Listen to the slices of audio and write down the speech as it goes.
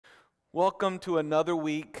Welcome to another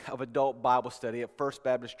week of adult Bible study at First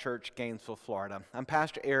Baptist Church, Gainesville, Florida. I'm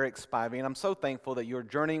Pastor Eric Spivey, and I'm so thankful that you're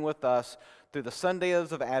journeying with us through the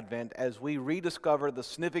Sundays of Advent as we rediscover the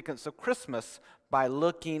significance of Christmas by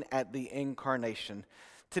looking at the Incarnation.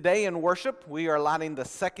 Today in worship, we are lighting the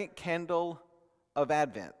second candle of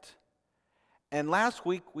Advent. And last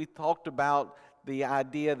week, we talked about the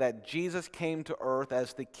idea that Jesus came to earth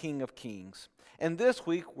as the King of Kings. And this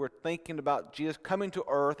week, we're thinking about Jesus coming to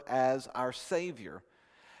earth as our Savior.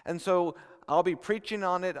 And so I'll be preaching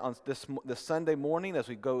on it on this Sunday morning as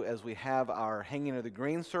we have our Hanging of the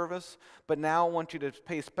Green service. But now I want you to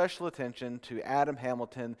pay special attention to Adam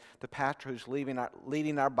Hamilton, the pastor who's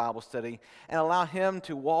leading our Bible study, and allow him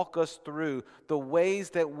to walk us through the ways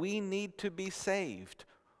that we need to be saved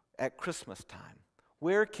at Christmas time.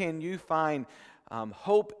 Where can you find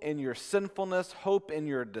hope in your sinfulness, hope in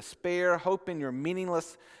your despair, hope in your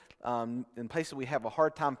meaningless, in places we have a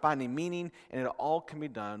hard time finding meaning, and it all can be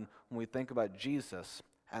done when we think about Jesus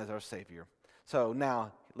as our Savior. So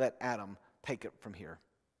now, let Adam take it from here.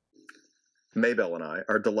 Maybell and I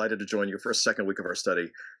are delighted to join you for a second week of our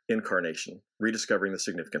study, Incarnation, Rediscovering the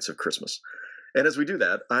Significance of Christmas. And as we do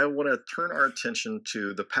that, I want to turn our attention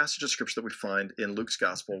to the passage of Scripture that we find in Luke's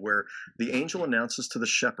Gospel, where the angel announces to the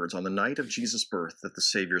shepherds on the night of Jesus' birth that the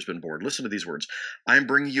Savior has been born. Listen to these words. I am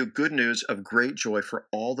bringing you good news of great joy for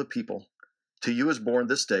all the people. To you is born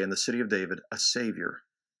this day in the city of David a Savior,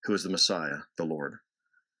 who is the Messiah, the Lord.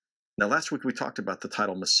 Now, last week we talked about the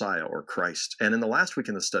title Messiah or Christ, and in the last week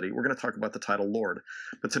in the study, we're going to talk about the title Lord.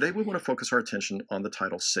 But today we want to focus our attention on the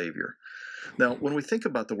title Savior. Now, when we think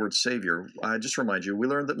about the word Savior, I just remind you, we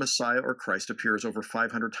learned that Messiah or Christ appears over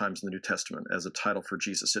 500 times in the New Testament as a title for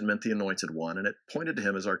Jesus. It meant the Anointed One, and it pointed to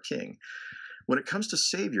him as our King. When it comes to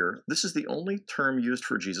Savior, this is the only term used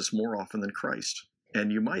for Jesus more often than Christ.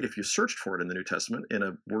 And you might, if you searched for it in the New Testament in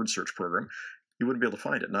a word search program, you wouldn't be able to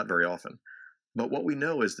find it, not very often. But what we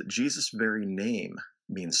know is that Jesus' very name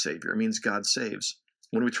means Savior. It means God saves.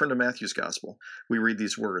 When we turn to Matthew's Gospel, we read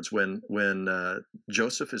these words. When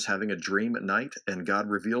Joseph is having a dream at night and God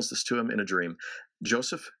reveals this to him in a dream,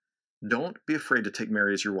 Joseph, don't be afraid to take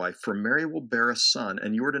Mary as your wife, for Mary will bear a son,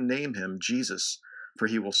 and you are to name him Jesus, for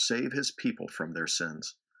he will save his people from their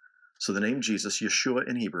sins. So the name Jesus, Yeshua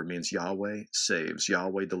in Hebrew, means Yahweh saves,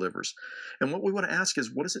 Yahweh delivers. And what we want to ask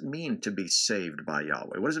is, what does it mean to be saved by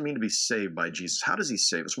Yahweh? What does it mean to be saved by Jesus? How does he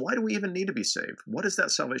save us? Why do we even need to be saved? What does that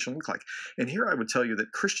salvation look like? And here I would tell you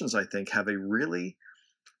that Christians, I think, have a really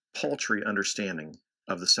paltry understanding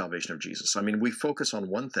of the salvation of Jesus. I mean, we focus on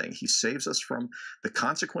one thing. He saves us from the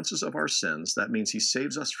consequences of our sins. That means he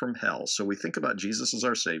saves us from hell. So we think about Jesus as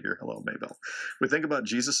our Savior. Hello, Maybell. We think about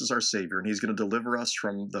Jesus as our Savior, and he's going to deliver us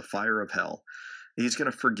from the fire of hell. He's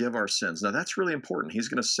going to forgive our sins. Now, that's really important. He's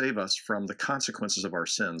going to save us from the consequences of our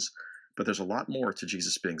sins. But there's a lot more to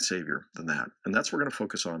Jesus being Savior than that. And that's what we're going to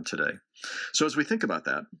focus on today. So as we think about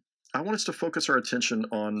that, I want us to focus our attention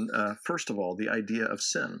on, first of all, the idea of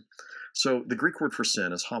sin. So the Greek word for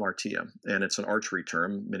sin is hamartia, and it's an archery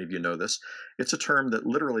term. Many of you know this. It's a term that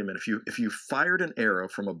literally meant if you fired an arrow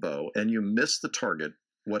from a bow and you missed the target,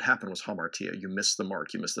 what happened was hamartia. You missed the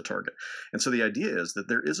mark. You missed the target. And so the idea is that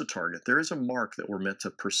there is a target. There is a mark that we're meant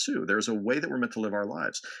to pursue. There's a way that we're meant to live our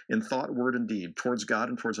lives in thought, word, and deed towards God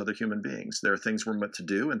and towards other human beings. There are things we're meant to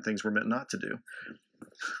do and things we're meant not to do.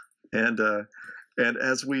 And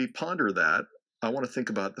as we ponder that, I want to think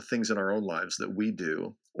about the things in our own lives that we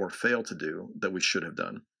do or fail to do that we should have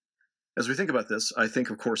done. As we think about this, I think,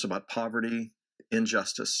 of course, about poverty,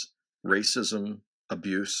 injustice, racism,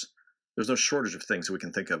 abuse. There's no shortage of things that we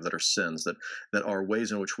can think of that are sins, that are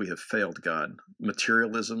ways in which we have failed God.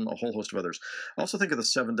 Materialism, a whole host of others. I also think of the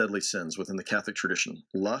 7 deadly sins within the Catholic tradition.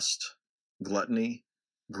 Lust, gluttony,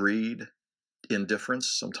 greed, indifference,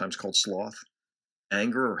 sometimes called sloth,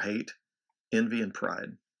 anger or hate, envy, and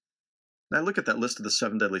pride. And I look at that list of the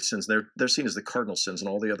 7 deadly sins. They're seen as the cardinal sins, and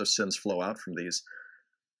all the other sins flow out from these.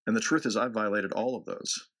 And the truth is, I've violated all of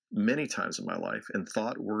those many times in my life in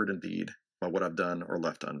thought, word, and deed by what I've done or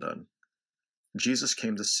left undone. Jesus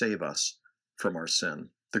came to save us from our sin.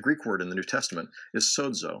 The Greek word in the New Testament is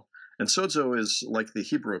sozo. And sozo is like the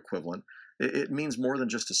Hebrew equivalent. It means more than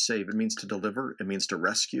just to save. It means to deliver. It means to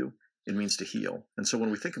rescue. It means to heal. And so when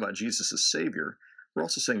we think about Jesus as Savior, we're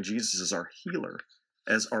also saying Jesus is our healer,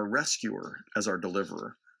 as our rescuer, as our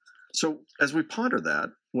deliverer. So as we ponder that,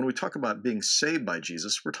 when we talk about being saved by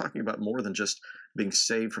Jesus, we're talking about more than just being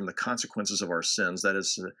saved from the consequences of our sins, that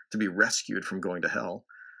is, to be rescued from going to hell.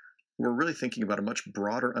 We're really thinking about a much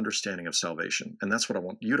broader understanding of salvation. And that's what I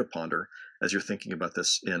want you to ponder as you're thinking about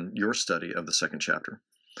this in your study of the second chapter.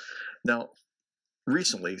 Now,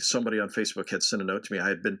 recently, somebody on Facebook had sent a note to me. I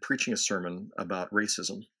had been preaching a sermon about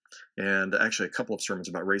racism, and actually a couple of sermons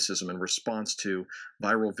about racism in response to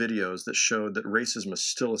viral videos that showed that racism is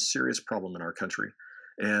still a serious problem in our country,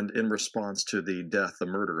 and in response to the death, the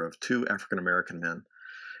murder of two African American men.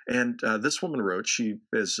 And this woman wrote, she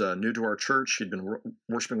is new to our church. She'd been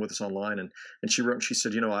worshiping with us online. And she wrote, and she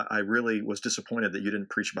said, I really was disappointed that you didn't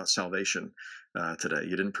preach about salvation today.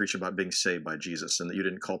 You didn't preach about being saved by Jesus, and that you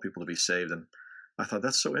didn't call people to be saved. And I thought,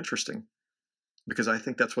 that's so interesting, because I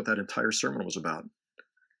think that's what that entire sermon was about.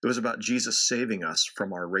 It was about Jesus saving us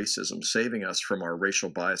from our racism, saving us from our racial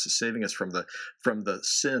biases, saving us from the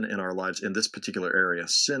sin in our lives in this particular area.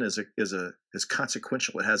 Sin is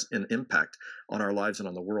consequential. It has an impact on our lives and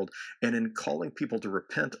on the world. And in calling people to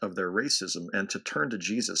repent of their racism and to turn to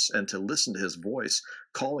Jesus and to listen to his voice,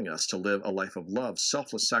 calling us to live a life of love,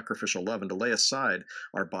 selfless, sacrificial love, and to lay aside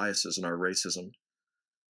our biases and our racism,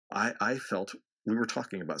 I felt we were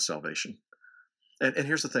talking about salvation. And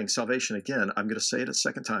here's the thing, salvation, again, I'm going to say it a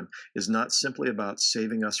second time, is not simply about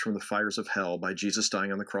saving us from the fires of hell by Jesus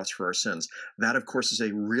dying on the cross for our sins. That, of course, is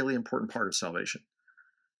a really important part of salvation.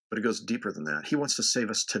 But it goes deeper than that. He wants to save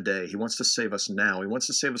us today. He wants to save us now. He wants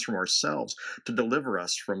to save us from ourselves, to deliver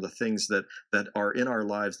us from the things that are in our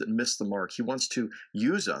lives that miss the mark. He wants to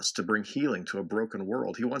use us to bring healing to a broken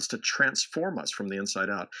world. He wants to transform us from the inside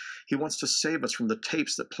out. He wants to save us from the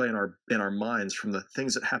tapes that play in our minds, from the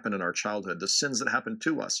things that happen in our childhood, the sins that happen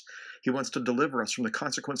to us. He wants to deliver us from the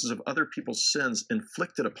consequences of other people's sins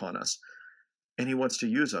inflicted upon us. And he wants to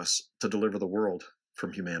use us to deliver the world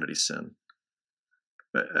from humanity's sin.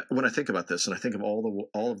 When I think about this, and I think of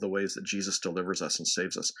all of the ways that Jesus delivers us and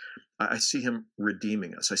saves us, I see him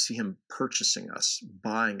redeeming us. I see him purchasing us,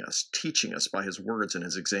 buying us, teaching us by his words and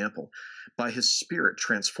his example, by his Spirit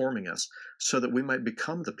transforming us so that we might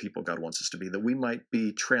become the people God wants us to be, that we might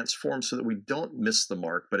be transformed so that we don't miss the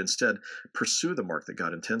mark, but instead pursue the mark that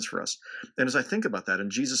God intends for us. And as I think about that, in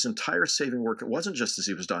Jesus' entire saving work, it wasn't just as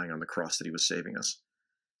he was dying on the cross that he was saving us.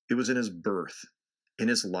 It was in his birth, in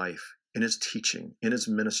his life, in his teaching, in his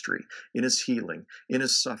ministry, in his healing, in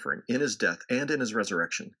his suffering, in his death, and in his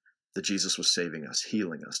resurrection, that Jesus was saving us,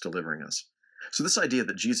 healing us, delivering us. So this idea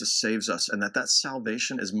that Jesus saves us and that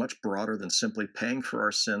salvation is much broader than simply paying for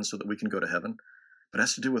our sins so that we can go to heaven, but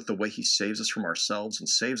has to do with the way he saves us from ourselves and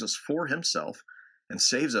saves us for himself and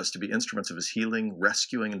saves us to be instruments of his healing,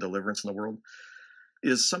 rescuing, and deliverance in the world,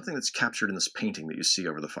 is something that's captured in this painting that you see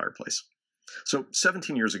over the fireplace. So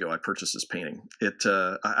 17 years ago, I purchased this painting.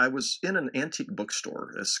 I was in an antique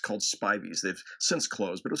bookstore. It's called Spivey's. They've since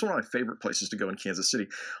closed, but it was one of my favorite places to go in Kansas City.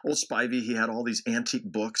 Old Spivey, he had all these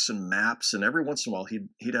antique books and maps, and every once in a while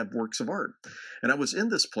he'd have works of art. And I was in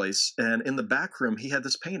this place, and in the back room, he had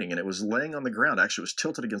this painting, and it was laying on the ground. Actually, it was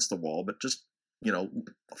tilted against the wall, but just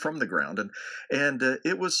from the ground, and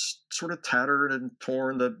it was sort of tattered and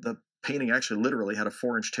torn. The painting actually literally had a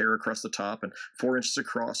 4-inch tear across the top and 4 inches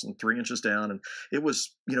across and 3 inches down, and it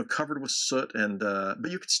was covered with soot, and but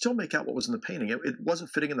you could still make out what was in the painting. It wasn't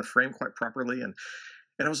fitting in the frame quite properly, and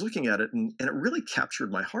I was looking at it, and it really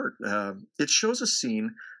captured my heart. It shows a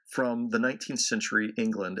scene from the 19th century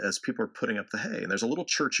England as people are putting up the hay. And there's a little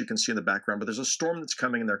church you can see in the background, but there's a storm that's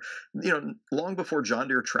coming, and they're, long before John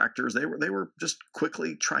Deere tractors, they were just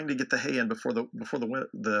quickly trying to get the hay in before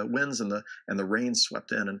the winds and the rain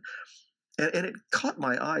swept in. And it caught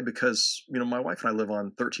my eye because, my wife and I live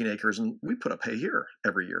on 13 acres, and we put up hay here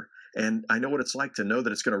every year. And I know what it's like to know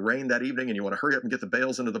that it's going to rain that evening, and you want to hurry up and get the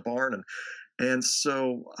bales into the barn. And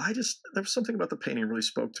so there was something about the painting really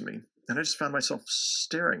spoke to me. And I just found myself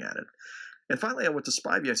staring at it. And finally I went to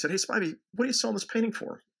Spivey. I said, "Hey, Spivey, what are you selling this painting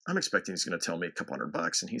for?" I'm expecting he's going to tell me a couple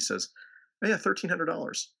 $100. And he says, "Oh, yeah,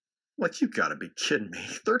 $1,300. Like, you got to be kidding me.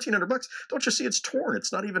 $1,300? Don't you see it's torn?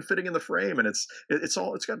 It's not even fitting in the frame, and it's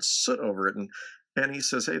got soot over it." And he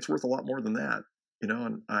says, "Hey, it's worth a lot more than that."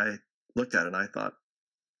 And I looked at it and I thought,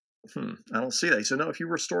 I don't see that. He said, "No, if you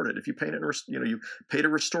restored it, if you paint it, you pay to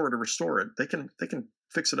restore it, they can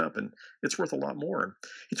fix it up, and it's worth a lot more." And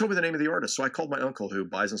he told me the name of the artist. So I called my uncle, who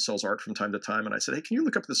buys and sells art from time to time, and I said, "Hey, can you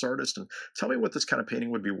look up this artist and tell me what this kind of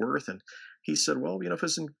painting would be worth?" And he said, "Well, if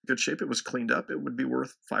it's in good shape, it was cleaned up, it would be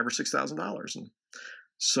worth $5,000 or $6,000. And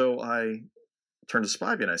so I turned to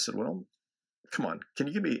Spivey and I said, "Well, come on, can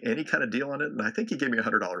you give me any kind of deal on it?" And I think he gave me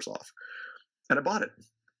 $100 off. And I bought it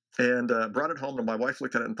and brought it home. And my wife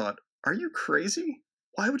looked at it and thought, "Are you crazy?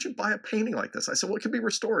 Why would you buy a painting like this?" I said, "Well, it can be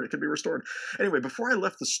restored. It can be restored." Anyway, before I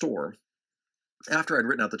left the store, after I'd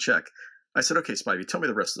written out the check, I said, "Okay, Spivey, tell me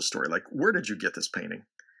the rest of the story. Like, where did you get this painting?"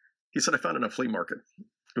 He said, "I found it in a flea market.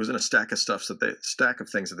 It was in a stack of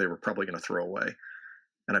things that they were probably going to throw away."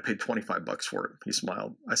 and I paid $25 for it. He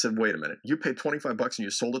smiled. I said, wait a minute, you paid $25 and you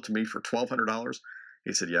sold it to me for $1,200?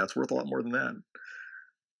 He said, yeah, it's worth a lot more than that.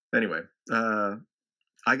 Anyway,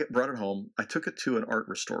 brought it home. I took it to an art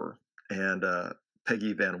restorer, and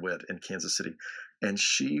Peggy Van Witt in Kansas City, and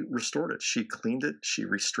she restored it. She cleaned it. She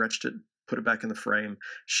restretched it, put it back in the frame.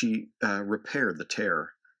 She repaired the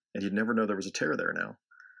tear, and you'd never know there was a tear there now.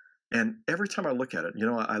 And every time I look at it,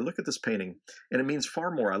 I look at this painting, and it means far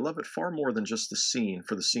more. I love it far more than just the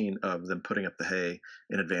scene of them putting up the hay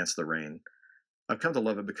in advance of the rain. I've come to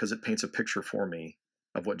love it because it paints a picture for me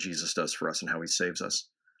of what Jesus does for us and how he saves us.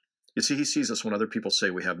 You see, he sees us when other people say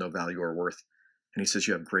we have no value or worth, and he says,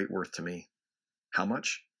 you have great worth to me. How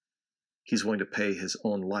much? He's willing to pay his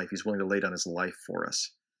own life. He's willing to lay down his life for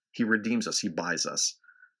us. He redeems us. He buys us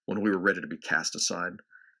when we were ready to be cast aside.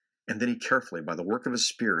 And then he carefully, by the work of his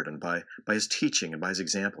Spirit and by his teaching and by his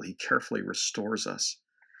example, he carefully restores us.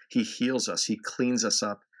 He heals us. He cleans us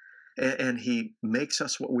up. And he makes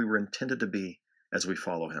us what we were intended to be as we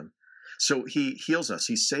follow him. So he heals us.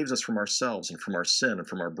 He saves us from ourselves and from our sin and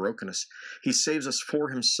from our brokenness. He saves us for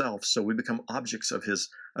himself, so we become objects of his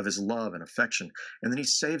love and affection. And then he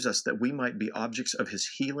saves us that we might be objects of his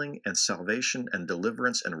healing and salvation and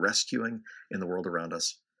deliverance and rescuing in the world around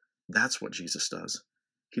us. That's what Jesus does.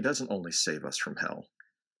 He doesn't only save us from hell.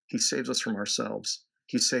 He saves us from ourselves.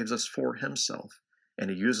 He saves us for himself.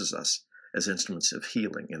 And he uses us as instruments of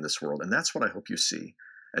healing in this world. And that's what I hope you see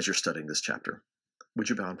as you're studying this chapter. Would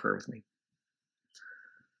you bow in prayer with me?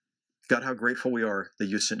 God, how grateful we are that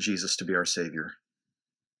you sent Jesus to be our Savior.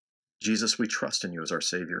 Jesus, we trust in you as our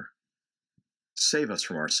Savior. Save us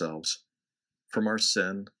from ourselves, from our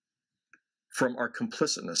sin, from our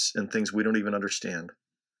complicitness in things we don't even understand.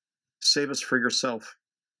 Save us for yourself.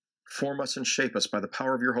 Form us and shape us by the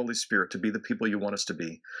power of your Holy Spirit to be the people you want us to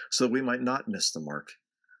be, so that we might not miss the mark,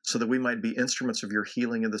 so that we might be instruments of your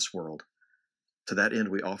healing in this world. To that end,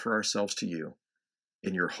 we offer ourselves to you.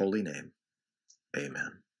 In your holy name,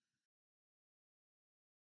 amen.